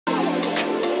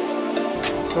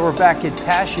So we're back at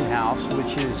Passion House,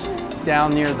 which is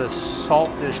down near the Salt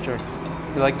District.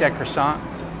 You like that croissant?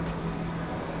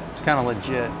 It's kind of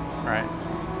legit, right?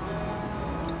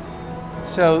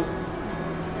 So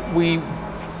we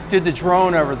did the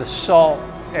drone over the Salt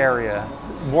area,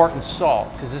 Morton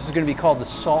Salt, because this is going to be called the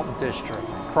Salt District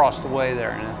across the way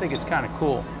there, and I think it's kind of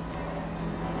cool.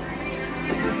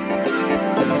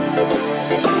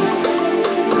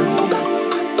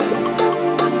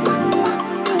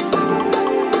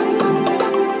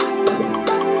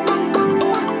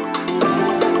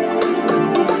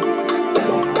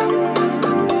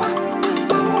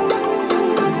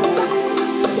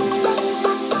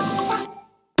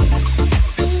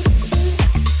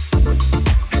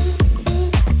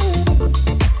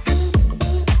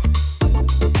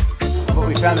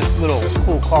 Found this little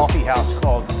cool coffee house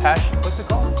called Passion. What's it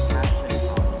called?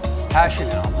 Passion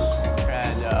House.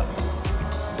 And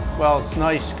well, it's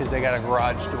nice because they got a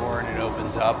garage door and it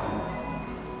opens up,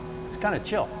 and it's kind of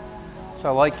chill. So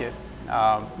I like it.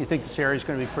 You think this area is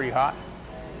going to be pretty hot?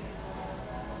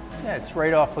 Yeah, it's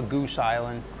right off of Goose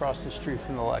Island, across the street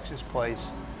from the Lexus place.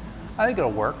 I think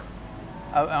it'll work.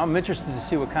 I'm interested to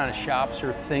see what kind of shops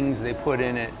or things they put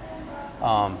in it.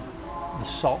 The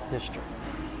Salt District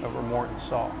over Morton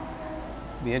Salt.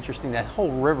 It'll be interesting. That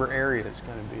whole river area is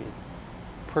going to be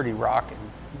pretty rocking,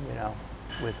 you know,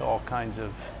 with all kinds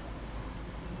of,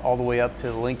 all the way up to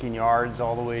the Lincoln Yards,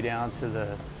 all the way down to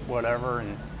the whatever,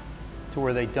 and to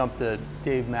where they dump the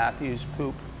Dave Matthews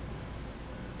poop.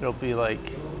 It'll be like,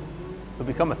 it'll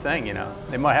become a thing, you know.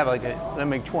 They might have like they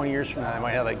make 20 years from now, they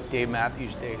might have like Dave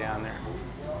Matthews Day down there.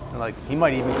 And like, he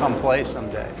might even come play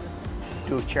someday.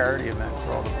 Do a charity event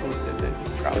for all the food that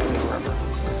they drop in the river.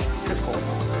 It's cool.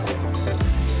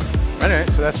 Anyway,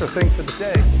 so that's our thing for the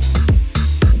day.